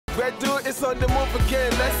Bedu is on the move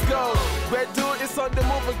again, let's go. Bedu is on the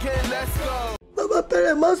move again, let's go. Baba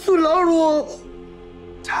Pere Masularo.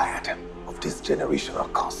 Tired of this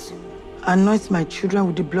generational curse. Anoint my children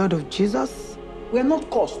with the blood of Jesus. We are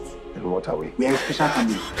not cursed. And what are we? We are a special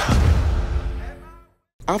family.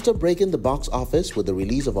 After breaking the box office with the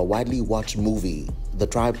release of a widely watched movie, The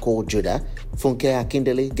Tribe Called Judah, Funke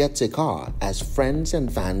Akindele gets a car as friends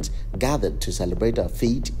and fans gathered to celebrate her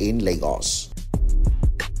feat in Lagos.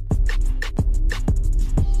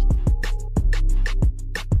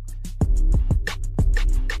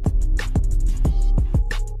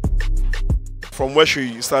 From where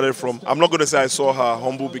she started from, I'm not going to say I saw her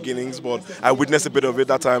humble beginnings, but I witnessed a bit of it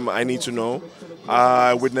that time. I need to know.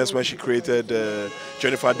 I witnessed when she created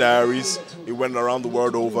Jennifer Diaries. It went around the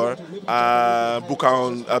world over.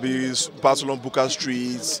 Barcelona Buka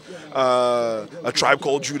Streets, A Tribe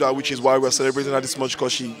Called Judah, which is why we're celebrating her this much,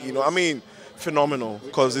 because she, phenomenal.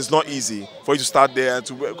 Because it's not easy for you to start there. And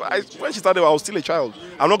when she started, I was still a child.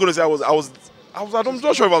 I'm not going to say I'm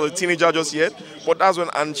not sure if I was a teenager just yet, but that's when,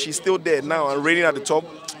 and she's still there now and reigning at the top.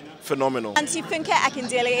 Phenomenal. Auntie Funke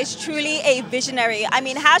Akindele is truly a visionary. I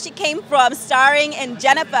mean, how she came from starring in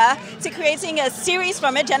Jennifer to creating a series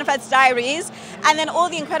from it, Jennifer's Diaries, and then all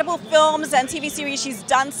the incredible films and TV series she's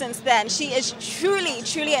done since then. She is truly,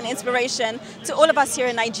 truly an inspiration to all of us here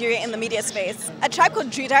in Nigeria in the media space. A Tribe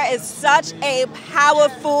Called Judah is such a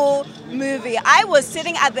powerful movie. I was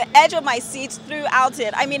sitting at the edge of my seat throughout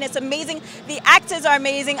it. I mean, it's amazing. The actors are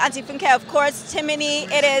amazing. Auntie Funke, of course, Timini.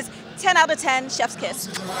 It is 10 out of 10, chef's kiss.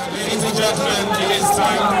 Ladies and gentlemen, it is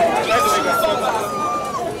time.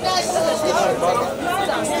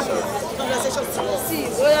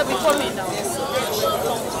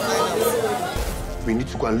 We need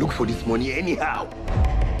to go and look for this money anyhow.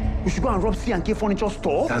 We should go and rob C&K furniture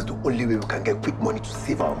store. That's the only way we can get quick money to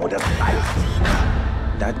save our mother's life.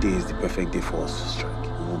 That day is the perfect day for us to strike.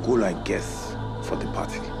 We will go like guests for the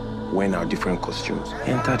party, wearing our different costumes.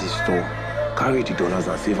 Enter the store, carry the dollars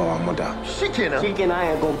and save our mother. Chicken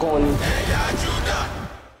I ain't gonna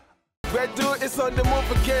Bedu is on the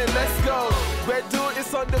move again, let's go. Bedu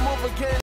is on the move again.